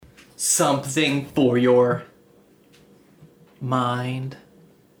something for your mind.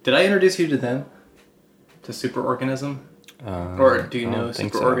 Did I introduce you to them? To Superorganism? Or do you know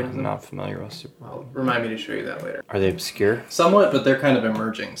Superorganism? I'm not familiar with Superorganism. Well, remind me to show you that later. Are they obscure? Somewhat, but they're kind of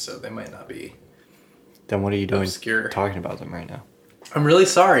emerging, so they might not be. Then what are you doing Obscure. talking about them right now? I'm really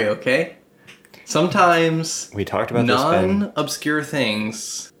sorry, okay? Sometimes We talked about this, Ben. non-obscure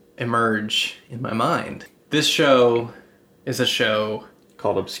things emerge in my mind. This show is a show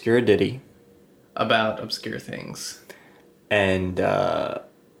Called Obscure Ditty. about obscure things. And there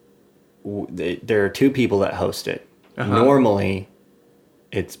are two people that host it. Uh-huh. Normally,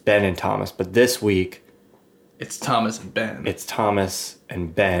 it's Ben and Thomas, but this week, It's Thomas and Ben. it's Thomas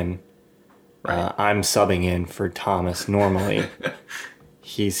and Ben. Right. I'm subbing in for Thomas normally.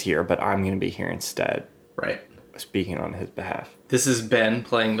 He's here, but I'm going to be here instead, Right. speaking on his behalf. This is Ben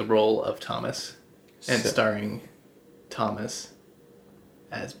playing the role of Thomas and So- starring Thomas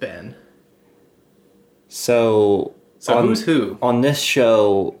as Ben. So Who's who? on this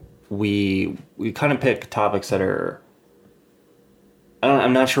show, we kind of pick topics that are,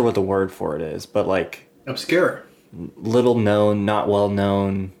 I'm not sure what the word for it is, but like Obscure. little known, not well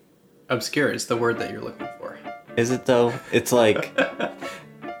known. Obscure is the word that you're looking for. Is it though? It's like,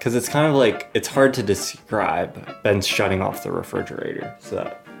 because it's kind of like, it's hard to describe. Ben's shutting off the refrigerator so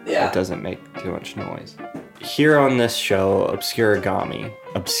that it doesn't make too much noise. Here on this show, Obscurigami.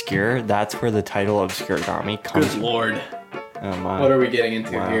 Obscure? That's where the title Obscurigami comes Good from. lord. Oh my. What are we getting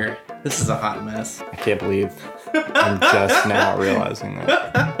into Wow. here? This is a hot mess. I can't believe I'm just now realizing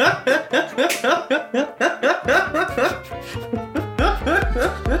that.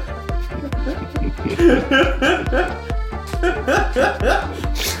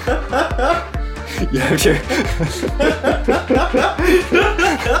 Yeah, sure.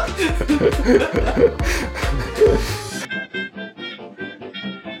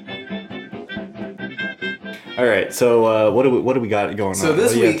 All right, so what do we got going So on? this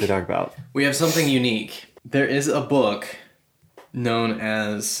what do you have week- to talk about? We have something unique. There is a book known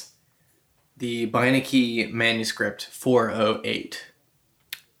as the Beinecke Manuscript 408.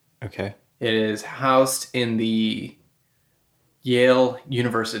 Okay. It is housed in the Yale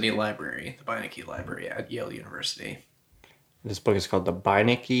University Library, the Beinecke Library at Yale University. This book is called the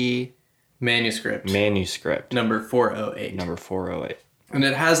Beinecke Manuscript Manuscript, number 408. number 408. And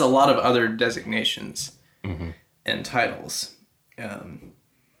it has a lot of other designations Mm-hmm. and titles.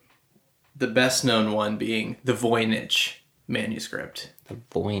 The best known one being the Voynich Manuscript. The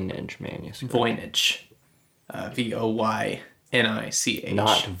Voynich Manuscript. Voynich. Voynich.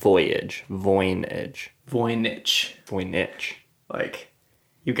 Not voyage. Voynich. Voynich. Voynich. Like,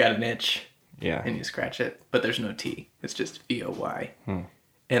 you got an itch Yeah. and you scratch it, but there's no T. It's just Voynich.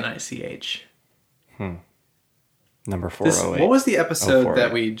 Number This, 408. what was the episode 408.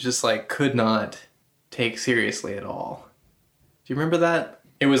 that we just like could not take seriously at all? Do you remember that?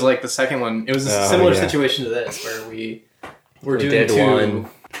 It was like the second one. It was a Oh, similar yeah. situation to this where we were We doing did two, one.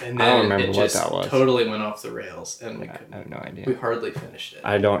 and I don't then remember it what just that was. totally went off the rails, and we I couldn't. have no idea. We hardly finished it.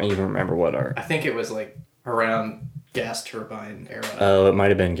 I don't even remember what our... I think it was like around gas turbine era. Oh, it might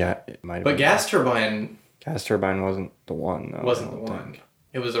have been... But gas turbine Gas turbine wasn't the one, though. wasn't I the don't one. think.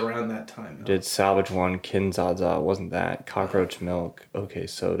 It was around that time. Though. Did Salvage One, Kinzaza, wasn't that. Cockroach Milk, OK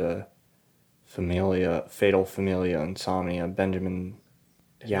Soda, Familia, Fatal Familia, Insomnia, Benjamin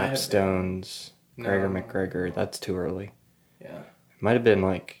It might have been. Yapstones, Gregor No. McGregor. That's too early. Yeah, It might have been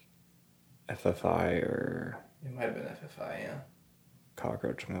like FFI or it might have been FFI. Yeah.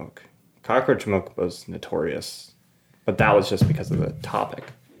 Cockroach Milk. Cockroach Milk was notorious, but that was just because of the topic.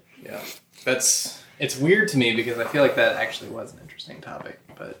 Yeah, it's weird to me because I feel like that actually was an interesting topic,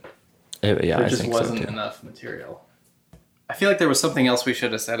 but Yeah, there I just think wasn't so too. enough material. I feel like there was something else we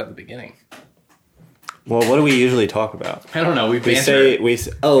should have said at the beginning. Well, what do we usually talk about? I don't know. We We banter. say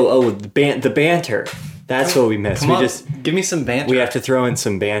the banter. That's what we miss. Come We on, just give me some banter. we have to throw in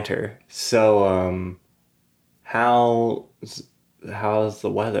some banter. So, how's the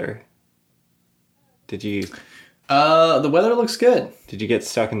weather? Did you The weather looks good. get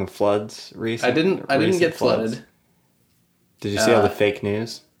stuck in the floods recently? I didn't get flooded. Did you see all the Uh, fake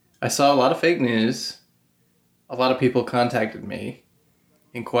news? I saw a lot of fake news. A lot of people contacted me,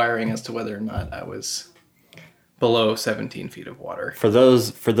 inquiring as to whether or not I was below 17 feet of water. For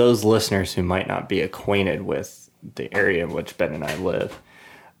those listeners who might not be acquainted with the area in which Ben and I live,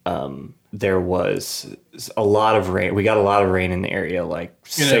 there was a lot of rain. We got a lot of rain in the area, like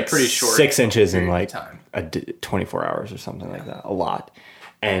In a pretty short 6 inches in period of like time. 24 hours or something like that. A lot.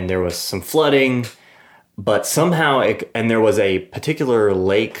 And there was some flooding, but somehow and there was a particular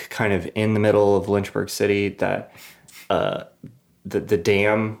lake kind of in the middle of Lynchburg City that the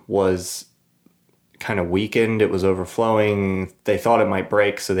dam was kind of weakened. It was overflowing. They thought it might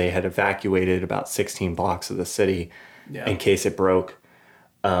break, so they had evacuated about 16 blocks of the city in case it broke.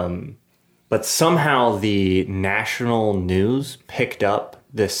 But somehow the national news picked up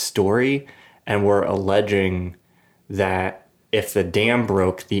this story and were alleging that if the dam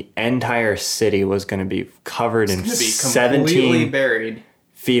broke, the entire city was going to be covered in 17 buried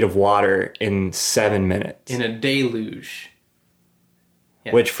feet of water in 7 minutes. in a deluge.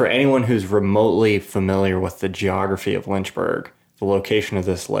 Yeah. Which, for anyone who's remotely familiar with the geography of Lynchburg, the location of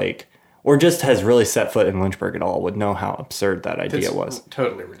this lake, or just has really set foot in Lynchburg at all, would know how absurd that idea was.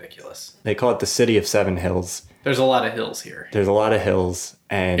 Totally ridiculous. They call it the City of Seven Hills. There's a lot of hills here. There's a lot of hills,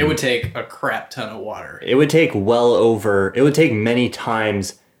 and It would take a crap ton of water. it would take many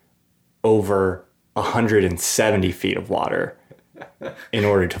times over 170 feet of water in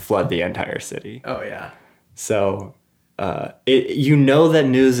order to flood the entire city. Oh, yeah. So, you know that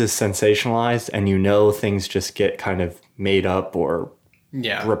news is sensationalized, and you know things just get kind of made up or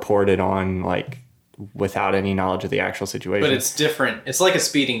reported on, like, without any knowledge of the actual situation. But it's different. It's like a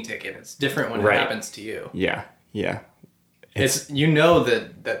speeding ticket. It's different when it happens to you. Yeah. It's you know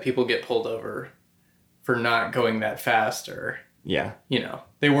that people get pulled over for not going that fast, or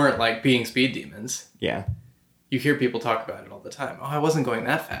they weren't like being speed demons. Yeah. You hear people talk about it all the time. Oh, I wasn't going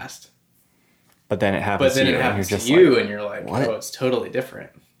that fast. But then it happens to you. And you're like, what? Oh, it's totally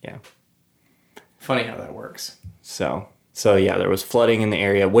different. Yeah. Funny how that works. So yeah, there was flooding in the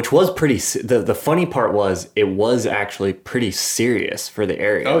area, which was pretty... The funny part was, it was actually pretty serious for the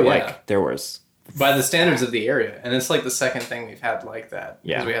area. Oh, yeah. Like, there was... By the standards of the area. And it's like the second thing we've had like that.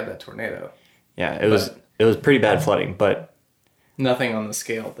 Yeah. Because we had that tornado. Yeah, it was pretty bad flooding, but... Nothing on the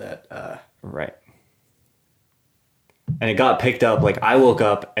scale that... Right. And it got picked up. Like, I woke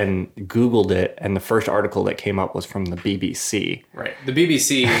up and Googled it, and the first article that came up was from the BBC. Right. The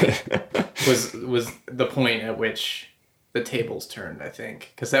BBC was the point at which the tables turned, I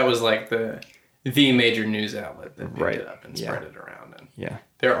think. Because that was like the major news outlet that picked it up and spread it around. And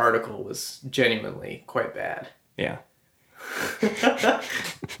their article was genuinely quite bad. Yeah.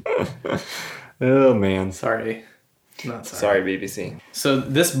 Oh, man. Sorry. Not sorry. Sorry, BBC. So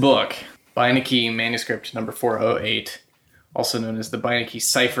this book... Beinecke manuscript number 408, also known as the Beinecke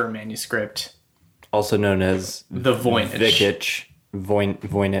cipher manuscript. Also known as the Voynich.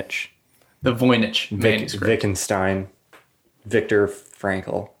 Voynich. The Voynich manuscript. Wittgenstein. Viktor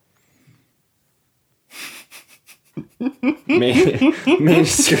Frankl.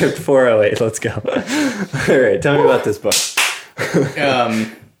 Manuscript 408. Let's go. All right, tell me about this book.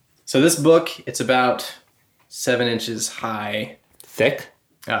 So this book, it's about 7 inches high. Thick?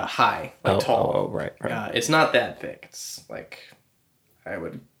 High, like tall. Oh, right. It's not that thick. It's like, I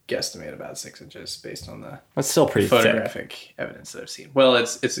would guesstimate about 6 inches based on the That's still pretty photographic thick. evidence that I've seen. Well,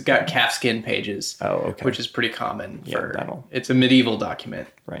 it's got calfskin pages. Oh, okay. Which is pretty common. Yeah, it's a medieval document.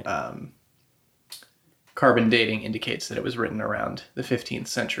 Right. Carbon dating indicates that it was written around the 15th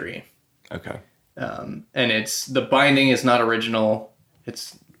century. Okay. And the binding is not original.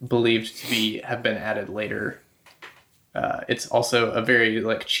 It's believed to have been added later. It's also a very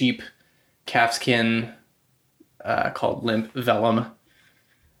cheap calfskin called limp vellum,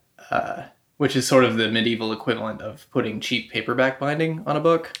 which is sort of the medieval equivalent of putting cheap paperback binding on a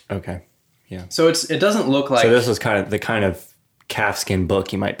book. Okay, yeah. So it doesn't look like... So this was the kind of calfskin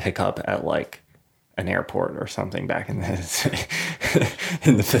book you might pick up at an airport or something back in the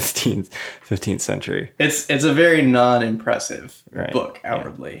 15th century. It's a very non-impressive book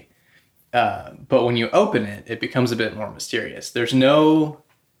outwardly. Yeah. But when you open it, it becomes a bit more mysterious. There's no...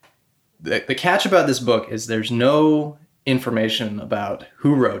 The catch about this book is there's no information about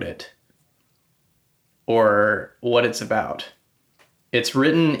who wrote it or what it's about. It's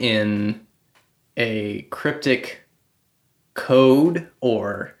written in a cryptic code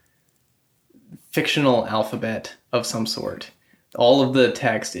or fictional alphabet of some sort. All of the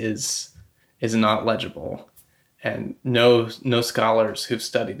text is not legible. And no scholars who've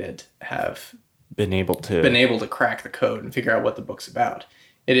studied it have been able to crack the code and figure out what the book's about.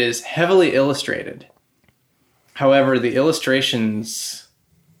 It is heavily illustrated. However, the illustrations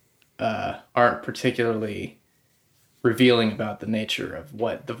aren't particularly revealing about the nature of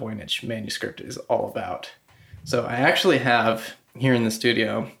what the Voynich manuscript is all about. So I actually have, here in the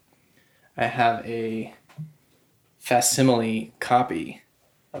studio, I have a facsimile copy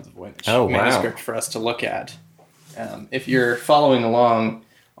of the Voynich manuscript for us to look at. If you're following along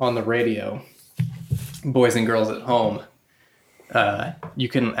on the radio, boys and girls at home, you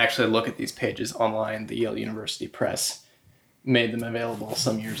can actually look at these pages online. The Yale University Press made them available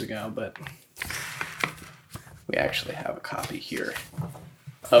some years ago, but We actually have a copy here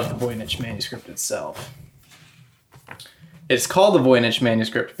of the Voynich manuscript itself. It's called the Voynich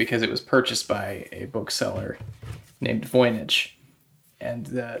manuscript because it was purchased by a bookseller named Voynich. And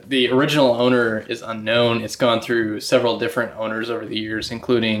the original owner is unknown. It's gone through several different owners over the years,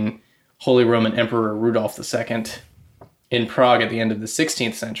 including Holy Roman Emperor Rudolf II in Prague at the end of the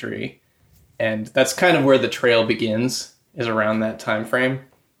 16th century. And that's kind of where the trail begins, is around that time frame.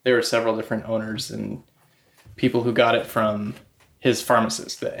 There were several different owners and people who got it from his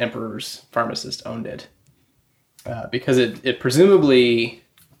pharmacist. The emperor's pharmacist owned it. Because it presumably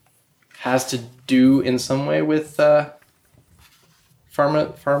has to do in some way with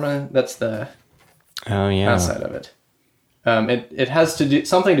pharma. That's the outside of it. It has to do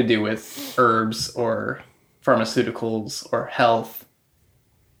something to do with herbs or pharmaceuticals or health,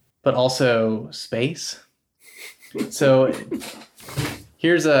 but also space. So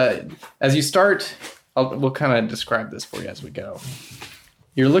here's as you start, we'll kind of describe this for you as we go.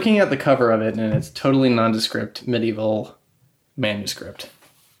 You're looking at the cover of it, and it's totally nondescript medieval manuscript.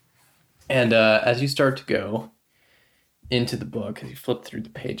 And as you start to go into the book, as you flip through the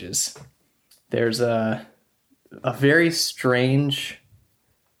pages, there's a very strange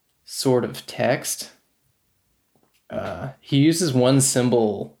sort of text. He uses one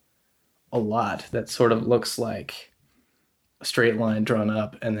symbol a lot that sort of looks like a straight line drawn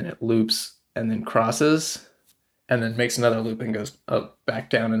up, and then it loops and then crosses, and then makes another loop and goes up, back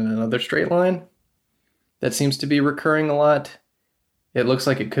down in another straight line. That seems to be recurring a lot. It looks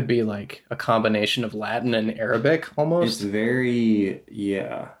like it could be like a combination of Latin and Arabic almost. It's very,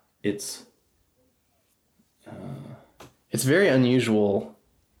 it's very unusual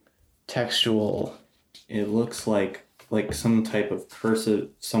textual. It looks like some type of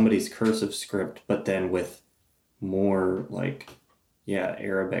somebody's cursive script, but then with more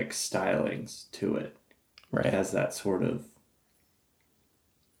Arabic stylings to it. Right. It has that sort of,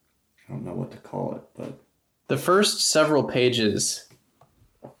 I don't know what to call it, but the first several pages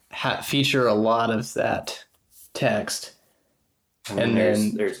feature a lot of that text. And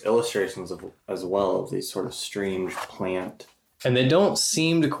then there's illustrations as well of these sort of strange plant. And they don't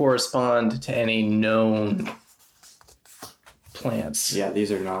seem to correspond to any known plants. Yeah,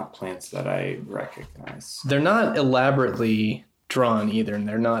 these are not plants that I recognize. They're not elaborately drawn either, and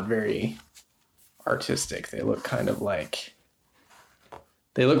they're not very artistic. They look kind of like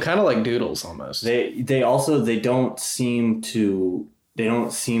doodles almost. They don't seem to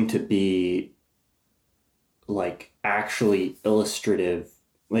be like actually illustrative.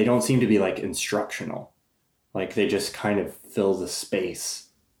 They don't seem to be like instructional. Like they just kind of fill the space,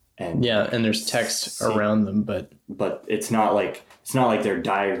 and there's text around them, but it's not like they're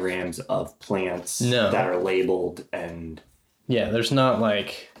diagrams of plants that are labeled, and there's not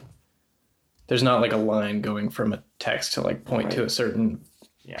like a line going from a text to like point to a certain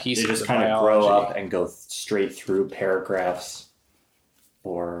piece. They just of kind biology. of grow up and go straight through paragraphs,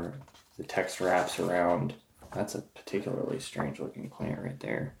 or the text wraps around. That's a particularly strange looking plant right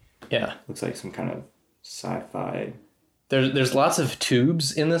there. Yeah. Looks like some kind of sci-fi. There's lots of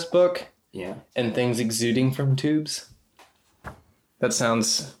tubes in this book. Yeah. And things exuding from tubes. That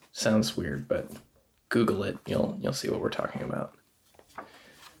sounds weird, but Google it. You'll see what we're talking about.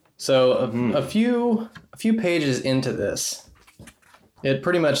 So a few pages into this, it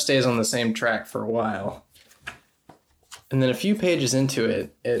pretty much stays on the same track for a while. And then a few pages into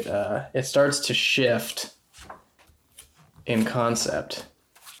it, it starts to shift in concept.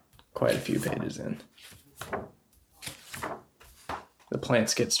 Quite a few pages in. The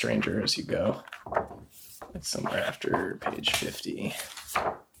plants get stranger as you go. It's somewhere after page 50.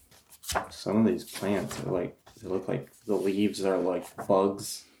 Some of these plants are they look like the leaves are like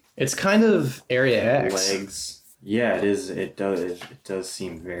bugs. It's kind of Area X. Legs. Yeah, it is. It does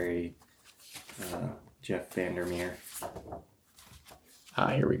seem very Jeff Vandermeer.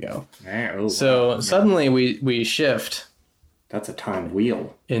 Here we go. Oh, so suddenly we shift. That's a time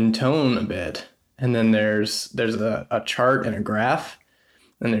wheel. In tone a bit. And then there's a chart and a graph.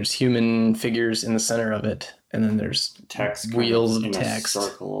 And there's human figures in the center of it. And then there's text wheels of in text a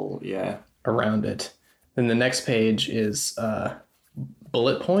circle, around it. Then the next page is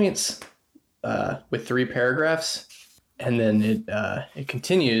bullet points with 3 paragraphs. And then it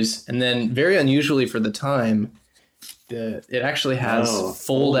continues. And then very unusually for the time, it actually has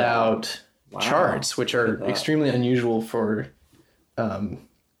fold out charts, which are extremely unusual for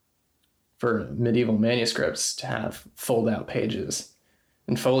medieval manuscripts to have fold out pages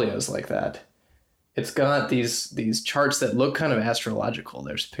and folios like that. It's got these charts that look kind of astrological.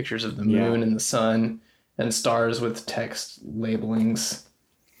 There's pictures of the moon and the sun and stars with text labelings.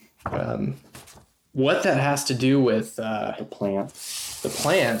 What that has to do with The plant. the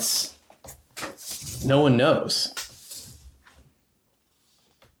plants, no one knows.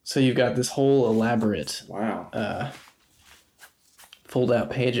 So you've got this whole elaborate Wow. fold-out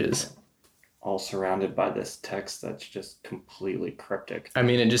pages. All surrounded by this text that's just completely cryptic. I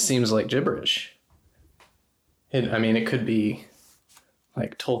mean, it just seems like gibberish. It could be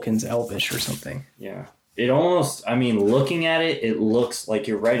like Tolkien's Elvish or something. Yeah. It almost, I mean, looking at it, it looks like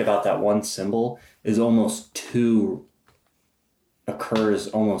you're right about that one symbol is occurs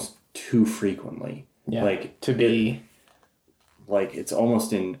almost too frequently. Yeah, Like to be... like it's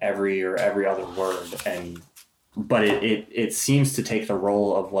almost in every other word, but it seems to take the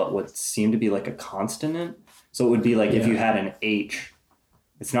role of what would seem to be like a consonant. So it would be like if you had an H,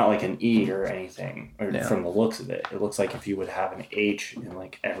 it's not like an E or anything, from the looks of it. It looks like if you would have an H in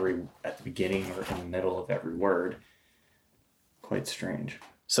like at the beginning or in the middle of every word. Quite strange.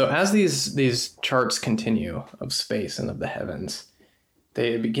 So as these charts continue of space and of the heavens,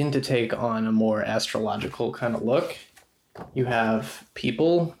 they begin to take on a more astrological kind of look. You have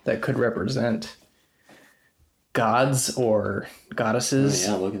people that could represent gods or goddesses.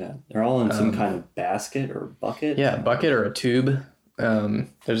 Oh, yeah, look at that. They're all in some kind of basket or bucket. Yeah, a bucket or a tube.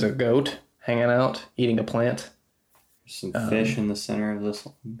 There's a goat hanging out, eating a plant. There's some fish in the center of this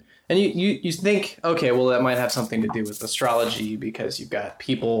one. And you think, okay, well, that might have something to do with astrology because you've got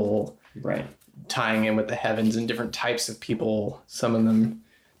people Right. tying in with the heavens and different types of people. Some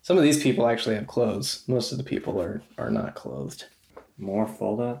of these people actually have clothes. Most of the people are not clothed. More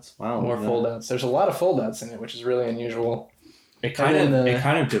foldouts? Wow. More foldouts. There's a lot of foldouts in it, which is really unusual. It kind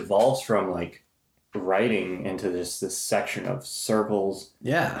of devolves from like writing into this section of circles.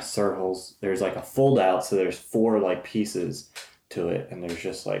 Yeah. Circles. There's like a fold out, so there's 4 like pieces to it, and there's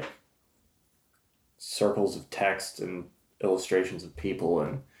just like circles of text and illustrations of people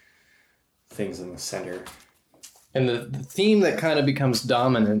and things in the center. And the theme that kind of becomes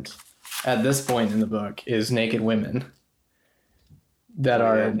dominant at this point in the book is naked women that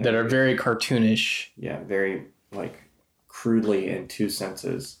are very cartoonish. Yeah, very like crudely in 2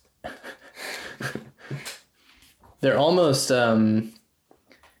 senses. They're almost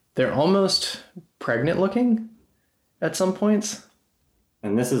pregnant looking at some points.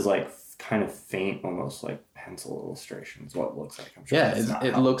 And this is like kind of faint, almost like pencil illustrations. What it looks like. I'm sure. Yeah,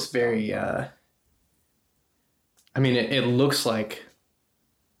 it looks very. It looks like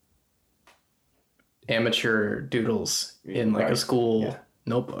amateur doodles in like a school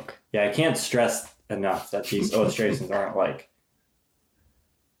notebook. Yeah, I can't stress enough that these illustrations aren't like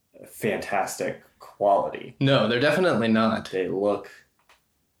fantastic quality. No, they're definitely not.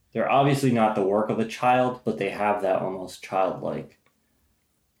 They're obviously not the work of a child, but they have that almost childlike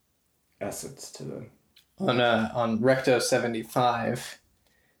essence to them. On Recto 75,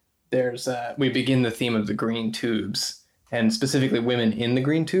 we begin the theme of the green tubes, and specifically women in the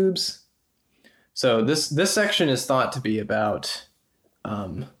green tubes. So this section is thought to be about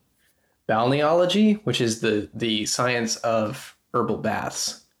balneology, which is the science of herbal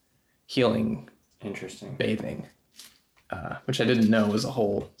baths, healing, interesting, bathing, which I didn't know was a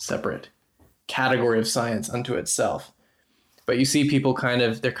whole separate category of science unto itself. But you see people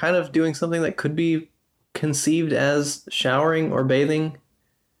they're kind of doing something that could be conceived as showering or bathing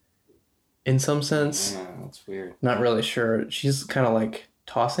in some sense. Yeah, that's weird. Not really sure. She's kind of like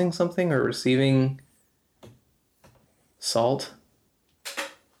tossing something or receiving salt.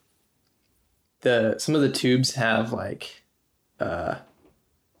 Some of the tubes have like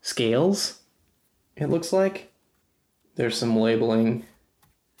scales, it looks like. There's some labeling,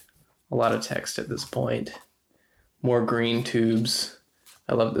 a lot of text at this point. More green tubes.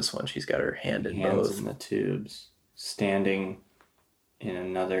 I love this one. She's got her hand in both. Hands in the tubes, standing in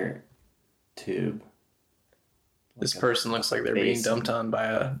another tube. This person looks like they're being dumped on by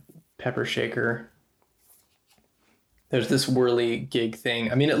a pepper shaker. There's this whirly gig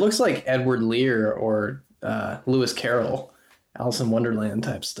thing. I mean, it looks like Edward Lear or Lewis Carroll, Alice in Wonderland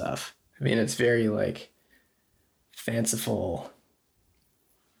type stuff. I mean, it's very like fanciful.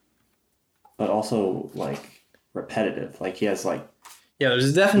 But also like repetitive. Like he has like, yeah,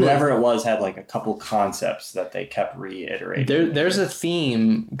 there's definitely whoever it was had like a couple concepts that they kept reiterating. There's a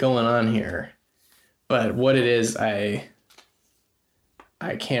theme going on here, but what it is, I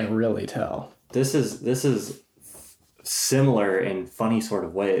can't really tell. This is similar in funny sort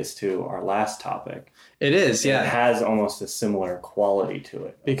of ways to our last topic. It is, yeah. It has almost a similar quality to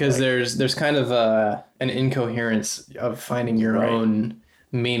it. Because there's kind of an incoherence of finding your own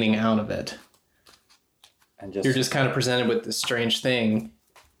meaning out of it. And you're just kind of presented with this strange thing.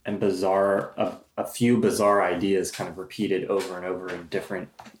 And bizarre, a few bizarre ideas kind of repeated over and over in different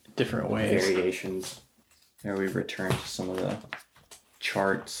different ways. variations. There we return to some of the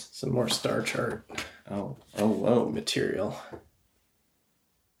charts. Some more star chart Whoa. material.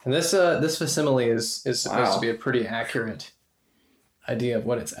 And this facsimile is supposed to be a pretty accurate idea of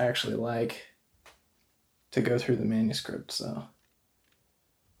what it's actually like to go through the manuscript. So,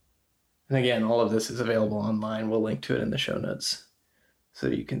 and again, all of this is available online. We'll link to it in the show notes so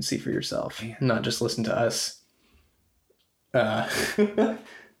you can see for yourself, not just listen to us in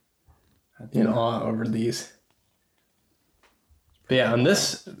awe over these. But yeah,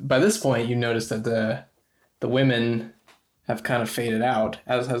 by this point, you notice that the women have kind of faded out,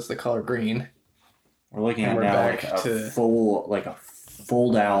 as has the color green. We're looking at now like a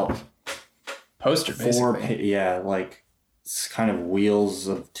fold out poster, basically. Like it's kind of wheels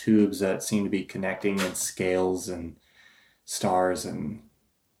of tubes that seem to be connecting, and scales and stars, and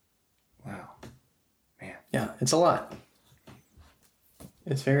wow, man. Yeah, it's a lot.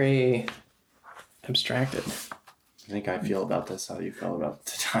 It's very abstracted. I think I feel about this how you felt about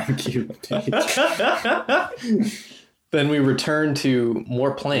the time cube page. Then we return to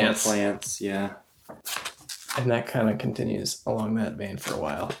more plants. More plants, yeah. And that kind of continues along that vein for a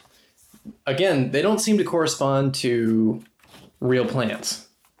while. Again, they don't seem to correspond to real plants.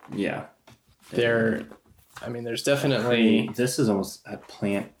 Yeah. There's definitely... this is almost a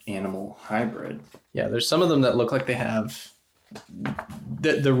plant-animal hybrid. Yeah, there's some of them that look like they have...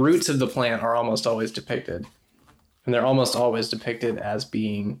 The roots of the plant are almost always depicted. And they're almost always depicted as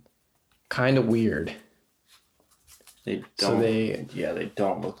being kind of weird. They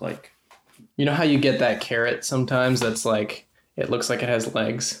don't look like... You know how you get that carrot sometimes that's like, it looks like it has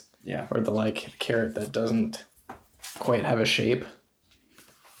legs? Yeah. Or the carrot that doesn't quite have a shape?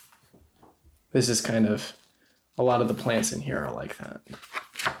 This is kind of, a lot of the plants in here are like that.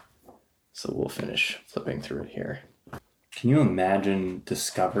 So we'll finish flipping through it here. Can you imagine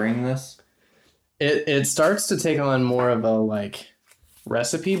discovering this? It starts to take on more of a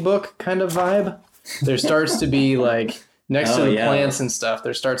recipe book kind of vibe. There starts to be next to the plants and stuff,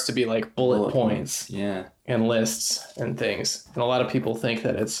 there starts to be bullet points. Yeah. And lists and things. And a lot of people think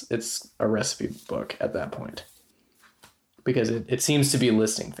that it's a recipe book at that point. Because it seems to be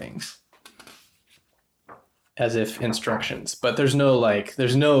listing things. As if instructions. But there's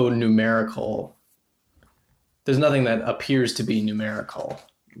no numerical, there's nothing that appears to be numerical.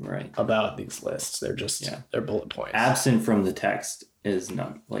 Right. About these lists. They're just they're bullet points. Absent from the text is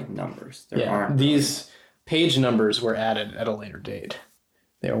numbers. There aren't these page numbers were added at a later date.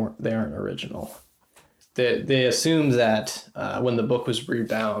 They aren't original. They assume that when the book was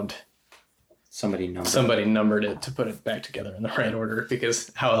rebound, somebody numbered it to put it back together in the right order,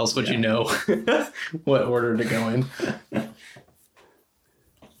 because how else would you know what order to go in?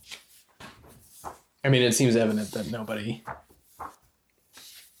 I mean, it seems evident that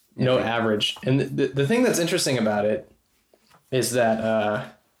no average. And the thing that's interesting about it is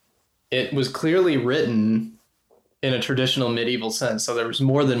that it was clearly written in a traditional medieval sense. So there was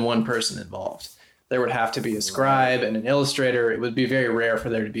more than one person involved. There would have to be a scribe and an illustrator. It would be very rare for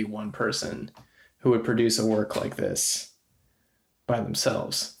there to be one person who would produce a work like this by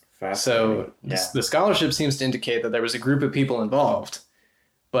themselves. So the scholarship seems to indicate that there was a group of people involved,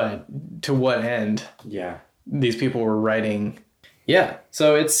 but to what end? Yeah. These people were writing. Yeah.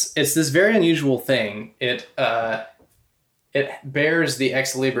 So it's this very unusual thing. It bears the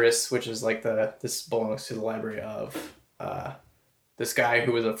Ex Libris, which is this belongs to the library of this guy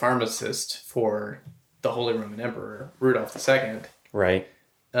who was a pharmacist for the Holy Roman Emperor, Rudolph II. Right.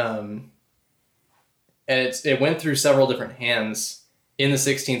 And it went through several different hands in the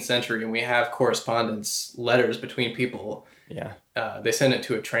 16th century, and we have correspondence, letters between people. Yeah. They sent it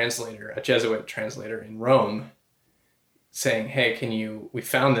to a Jesuit translator in Rome, saying, hey, we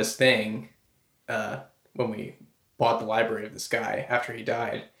found this thing when we bought the library of this guy after he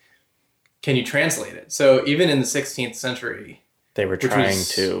died. Can you translate it? So even in the 16th century, they were trying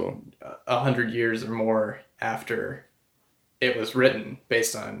to 100 years or more after it was written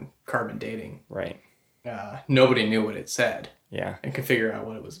based on carbon dating. Right. Nobody knew what it said. Yeah. And could figure out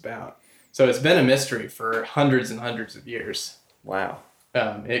what it was about. So it's been a mystery for hundreds and hundreds of years. Wow.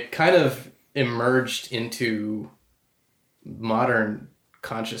 It kind of emerged into modern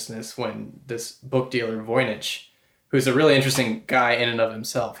consciousness when this book dealer Voynich, who's a really interesting guy in and of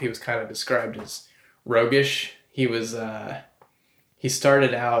himself, he was kind of described as roguish. He was he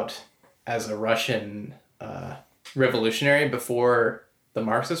started out as a Russian revolutionary before the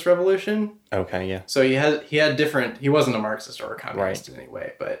Marxist Revolution. Okay, yeah. So he had different. He wasn't a Marxist or a communist in any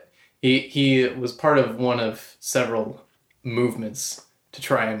way, but he was part of one of several movements to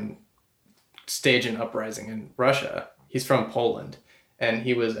try and stage an uprising in Russia. He's from Poland, and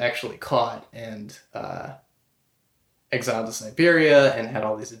he was actually caught and exiled to Siberia and had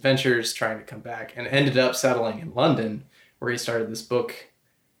all these adventures trying to come back, and ended up settling in London, where he started this book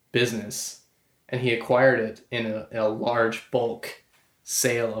business, and he acquired it in a large bulk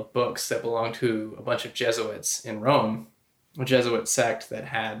sale of books that belonged to a bunch of Jesuits in Rome, a Jesuit sect that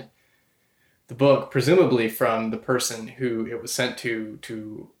had the book presumably from the person who it was sent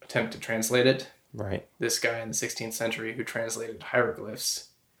to attempt to translate it. Right. This guy in the 16th century who translated hieroglyphs.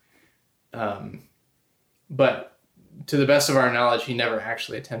 But to the best of our knowledge, he never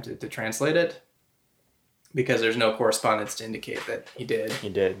actually attempted to translate it, because there's no correspondence to indicate that he did. He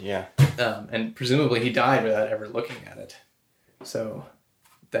did, yeah. And presumably he died without ever looking at it. So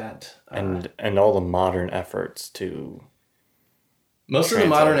that... and all the modern efforts to... Most of the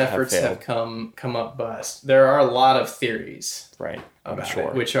modern efforts have come up bust. There are a lot of theories about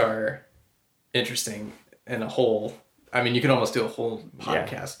it, which are interesting in a whole... I mean, you can almost do a whole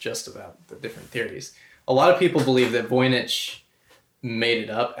podcast just about the different theories. A lot of people believe that Voynich made it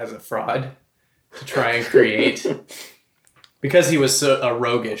up as a fraud to try and create... because he was so a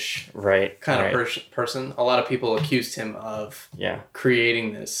roguish kind of person. A lot of people accused him of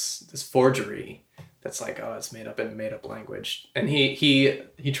creating this forgery that's like, oh, it's made up in a made-up language. And he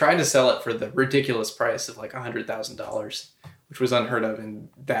tried to sell it for the ridiculous price of like $100,000, which was unheard of in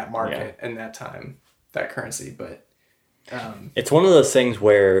that market and that time, that currency. But it's one of those things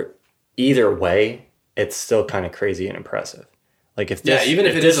where either way, it's still kind of crazy and impressive. Like if this, even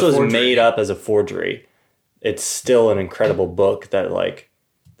if this was made up as a forgery, it's still an incredible book. That like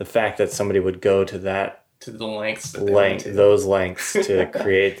the fact that somebody would go to that the lengths those lengths to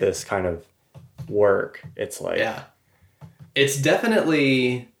create this kind of work, it's like it's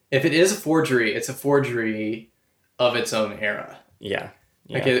definitely, if it is a forgery, it's a forgery of its own era.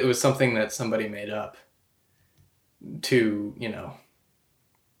 Like it was something that somebody made up to, you know,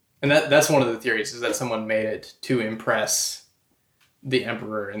 and that's one of the theories, is that someone made it to impress the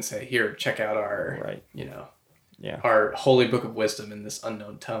emperor and say, here, check out our our holy book of wisdom in this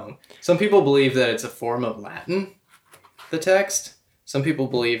unknown tongue. Some people believe that it's a form of Latin, the text. Some people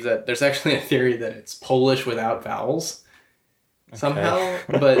believe that there's actually a theory that it's Polish without vowels somehow,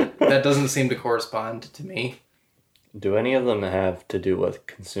 but that doesn't seem to correspond to me. Do any of them have to do with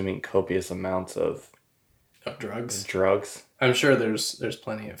consuming copious amounts of drugs? I'm sure there's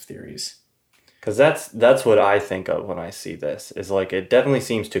plenty of theories. Because that's what I think of when I see this, is like it definitely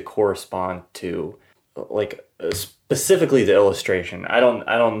seems to correspond to like specifically the illustration. I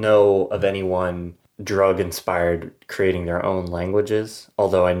don't know of anyone drug inspired creating their own languages,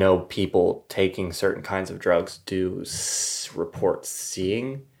 although I know people taking certain kinds of drugs do report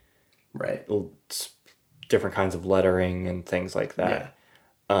seeing different kinds of lettering and things like that.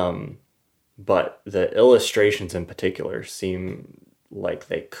 But the illustrations in particular seem like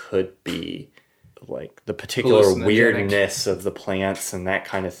they could be like the particular weirdness of the plants and that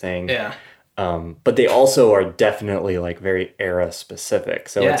kind of thing. But they also are definitely like very era specific.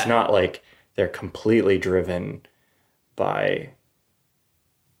 So it's not like they're completely driven by,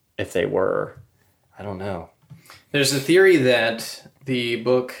 if they were, I don't know. There's a theory that the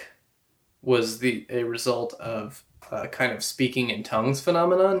book was a result of a kind of speaking in tongues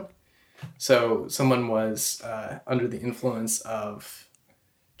phenomenon. So someone was under the influence of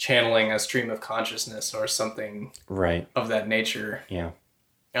channeling a stream of consciousness or something of that nature.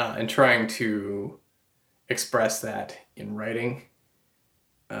 And trying to express that in writing.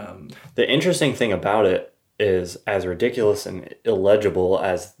 The interesting thing about it is, as ridiculous and illegible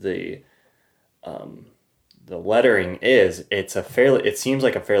as the lettering is, it seems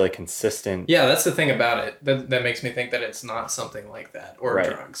like a fairly consistent... Yeah, that's the thing about it. That makes me think that it's not something like that, or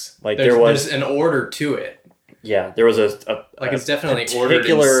drugs. Like there's an order to it. Yeah, there was it's definitely ordered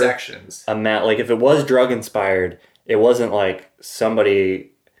in sections. Amount, like if it was drug inspired, it wasn't like somebody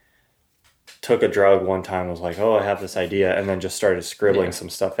took a drug one time and was like, oh, I have this idea, and then just started scribbling some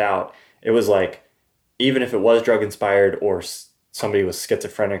stuff out. It was like, even if it was drug inspired or somebody was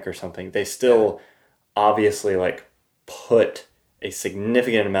schizophrenic or something, they still obviously like put a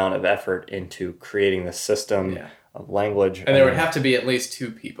significant amount of effort into creating the system of language. And there would have to be at least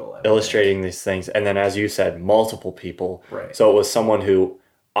two people illustrating these things. And then, as you said, multiple people. So it was someone who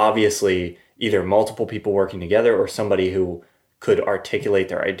obviously either multiple people working together or somebody who could articulate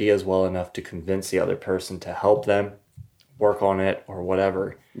their ideas well enough to convince the other person to help them work on it or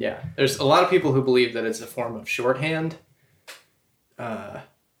whatever. Yeah. There's a lot of people who believe that it's a form of shorthand.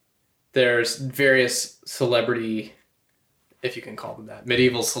 There's various celebrity, if you can call them that,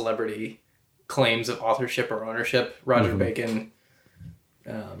 medieval celebrity claims of authorship or ownership. Roger Bacon,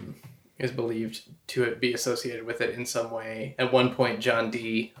 is believed to be associated with it in some way. At one point, John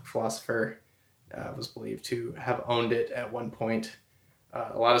Dee, a philosopher, was believed to have owned it at one point.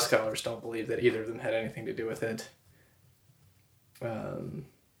 A lot of scholars don't believe that either of them had anything to do with it.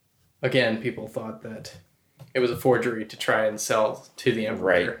 Again, people thought that it was a forgery to try and sell to the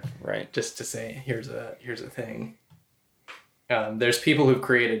emperor. Right. Just to say, here's a thing. There's people who've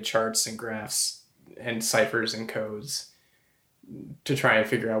created charts and graphs and ciphers and codes to try and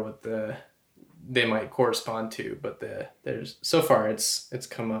figure out what they might correspond to, but there's so far it's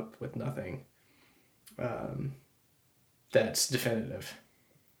come up with nothing that's definitive.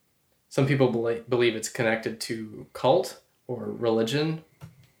 Some people believe it's connected to cult or religion,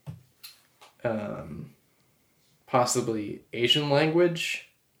 possibly Asian language,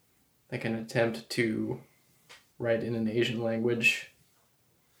 like an attempt to write in an Asian language.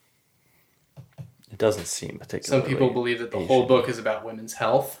 It doesn't seem particularly Some people believe that the Asian. whole book is about women's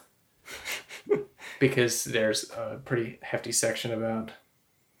health because there's a pretty hefty section about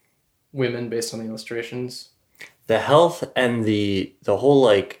women based on the illustrations. The health and the whole,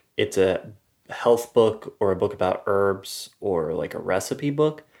 like, it's a health book or a book about herbs or like a recipe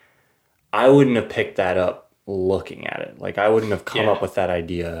book. I wouldn't have picked that up looking at it. Like, I wouldn't have come up with that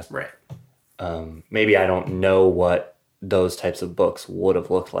idea. Right. Maybe I don't know what those types of books would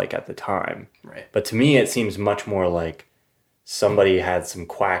have looked like at the time. Right. But to me, it seems much more like somebody had some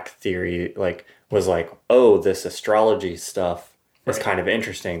quack theory, like, was like, oh, this astrology stuff is kind of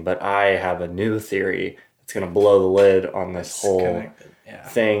interesting, but I have a new theory that's going to blow the lid on this whole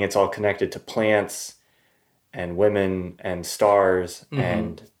thing. It's all connected to plants and women and stars,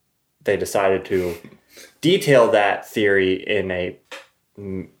 and they decided to detail that theory in a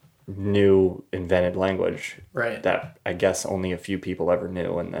new invented language that I guess only a few people ever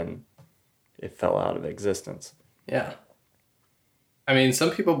knew, and then it fell out of existence. Yeah. I mean,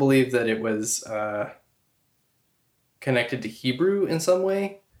 some people believe that it was connected to Hebrew in some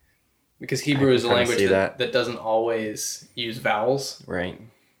way, because Hebrew is a language that doesn't always use vowels. Right.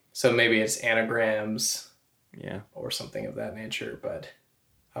 So maybe it's anagrams or something of that nature, but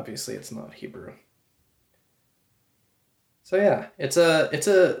obviously it's not Hebrew. So yeah, it's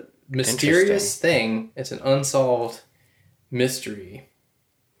a mysterious thing. It's an unsolved mystery.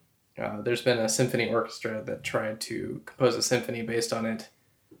 There's been a symphony orchestra that tried to compose a symphony based on it.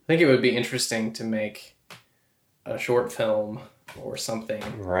 I think it would be interesting to make a short film or something.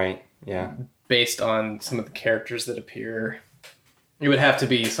 Right, yeah. Based on some of the characters that appear. It would have to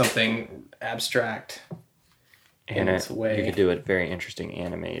be something abstract in its way. You could do a very interesting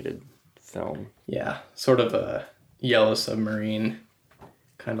animated film. Yeah, sort of a Yellow Submarine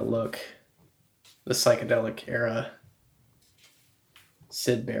kind of look. The psychedelic era.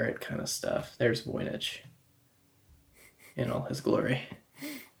 Syd Barrett kind of stuff. There's Voynich in all his glory.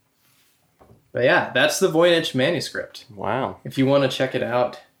 But yeah, that's the Voynich manuscript. Wow. If you want to check it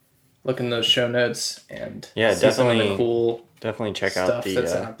out, look in those show notes and see some of the cool definitely check stuff out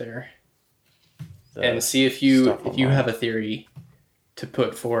that's out there. And see if you have a theory to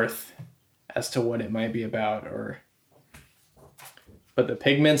put forth as to what it might be about, but the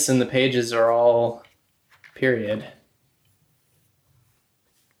pigments in the pages are all period.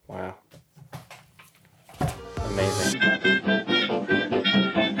 Wow. Amazing.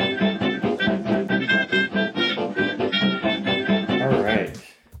 All right.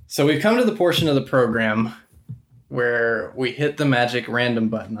 So we've come to the portion of the program where we hit the magic random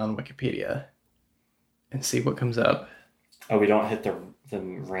button on Wikipedia and see what comes up. Oh, we don't hit the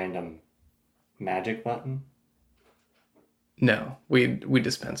random magic button? No, we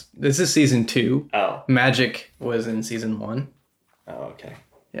dispensed. This is season 2. Oh. Magic was in season 1. Oh, okay.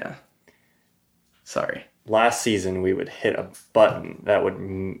 Yeah. Sorry. Last season, we would hit a button that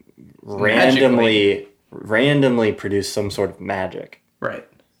would randomly produce some sort of magic. Right.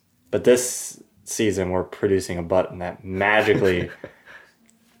 But this season, we're producing a button that magically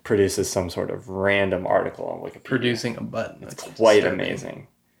produces some sort of random article on Wikipedia. Producing a button. That's quite amazing.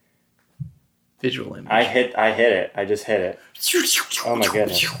 Visual image. I hit it. I just hit it. Oh my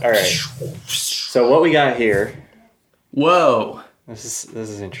goodness. All right. So what we got here. Whoa. This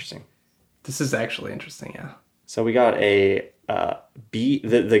is interesting. This is actually interesting, yeah. So we got a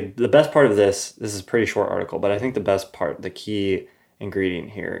the best part of this is a pretty short article, but I think the best part, the key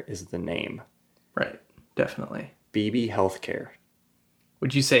ingredient here is the name. Right. Definitely. Beebe Healthcare.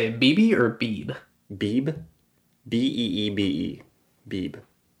 Would you say Beebe or Beebe? Beebe? B-E-E-B-E. Beebe.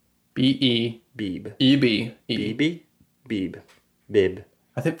 B-E. Beebe. E-B. Beebe? Beebe. Bib.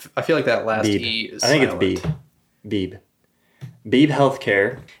 I feel like that last Beebe. E is I think silent. it's Beebe. Beebe. Beebe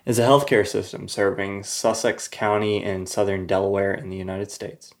Healthcare is a healthcare system serving Sussex County in southern Delaware in the United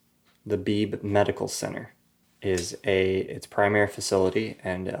States. The Beebe Medical Center is its primary facility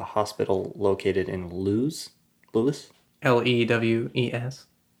and a hospital located in Lewes. Lewes.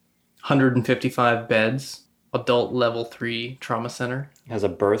 155 beds, adult level 3 trauma center. It has a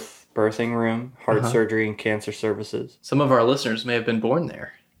birthing room, heart surgery, and cancer services. Some of our listeners may have been born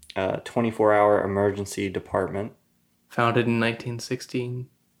there. 24-hour emergency department. Founded in 1916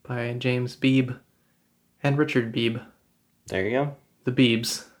 by James Beebe and Richard Beebe. There you go. The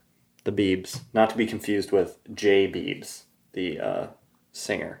Beebs. The Beebs. Not to be confused with Jay Beebs, the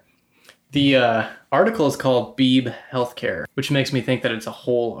singer. The article is called Beebe Healthcare, which makes me think that it's a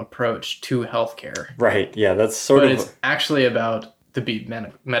whole approach to healthcare. Right, yeah, that's but it's actually about the Beebe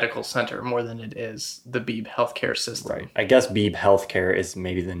Medical Center more than it is the Beebe Healthcare system. Right. I guess Beebe Healthcare is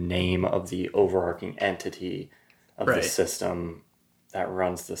maybe the name of the overarching entity of the system that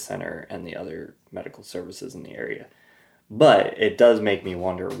runs the center and the other medical services in the area. But it does make me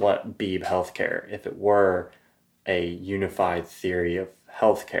wonder what Beebe Healthcare, if it were a unified theory of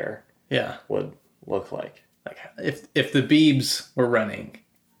healthcare, would look like. Like if the Beebs were running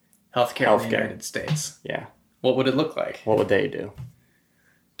healthcare in the United States, what would it look like? What would they do?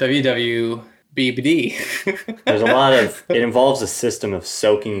 WWBD. There's a lot of. It involves a system of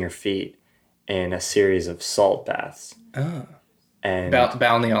soaking your feet in a series of salt baths. Oh. And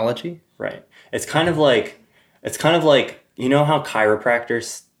balneology. Right. It's kind of like you know how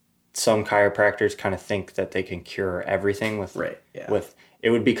some chiropractors kind of think that they can cure everything with it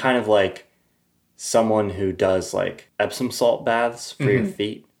would be kind of like someone who does like Epsom salt baths for your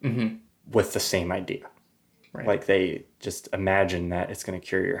feet with the same idea. Right. Like they just imagine that it's going to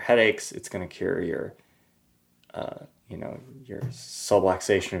cure your headaches, it's going to cure your your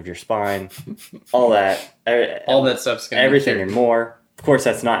subluxation of your spine, all that stuff's going to everything and more. Of course,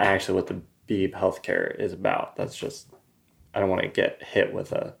 that's not actually what the Beebe Healthcare is about. That's just I don't want to get hit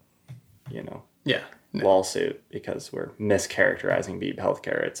with a lawsuit because we're mischaracterizing Beebe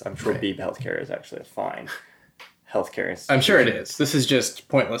Healthcare. I'm sure Beebe Healthcare is actually a fine healthcare institution. I'm sure it is. This is just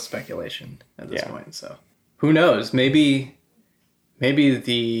pointless speculation at this point. So who knows? Maybe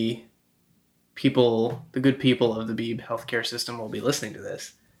the good people of the Beebe Healthcare system will be listening to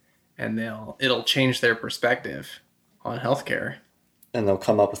this, and it'll change their perspective on healthcare. And they'll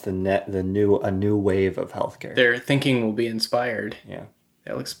come up with a new wave of healthcare. Their thinking will be inspired. Yeah.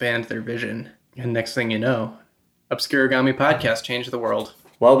 They'll expand their vision. And next thing you know, Obscurigami Podcast changed the world.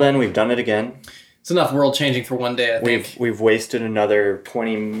 Well, Ben, we've done it again. It's enough world changing for one day, I think. We've wasted another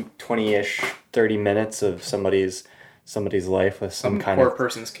 20-ish, 30 minutes of somebody's life with some kind poor of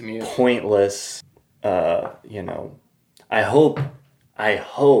person's commute. Pointless, I hope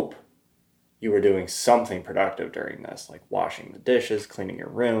you were doing something productive during this, like washing the dishes, cleaning your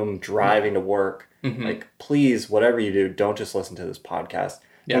room, driving to work. Like, please, whatever you do, don't just listen to this podcast.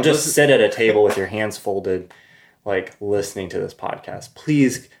 Don't just sit at a table with your hands folded, like, listening to this podcast.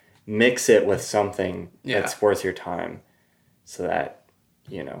 Please mix it with something that's worth your time so that,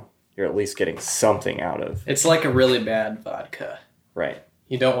 you're at least getting something out of. It's like a really bad vodka. Right.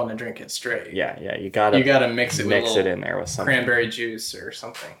 You don't want to drink it straight. Yeah, you gotta mix it in there with something. Cranberry juice or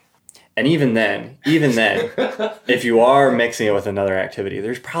something. And even then, if you are mixing it with another activity,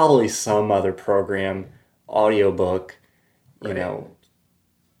 there's probably some other program, audiobook,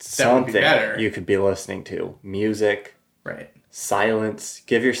 something you could be listening to. Music. Right. Silence.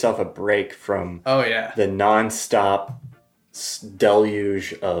 Give yourself a break from the nonstop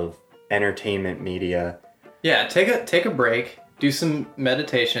deluge of entertainment media. Yeah, take a break, do some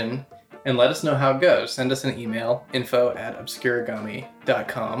meditation, and let us know how it goes. Send us an email,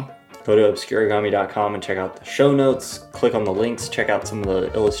 info@obscurigami.com. Go to obscurigami.com and check out the show notes. Click on the links. Check out some of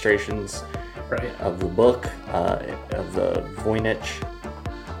the illustrations of the book, of the Voynich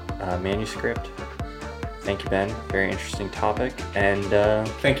manuscript. Thank you, Ben. Very interesting topic. And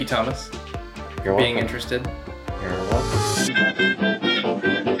thank you, Thomas, for being interested. You're welcome.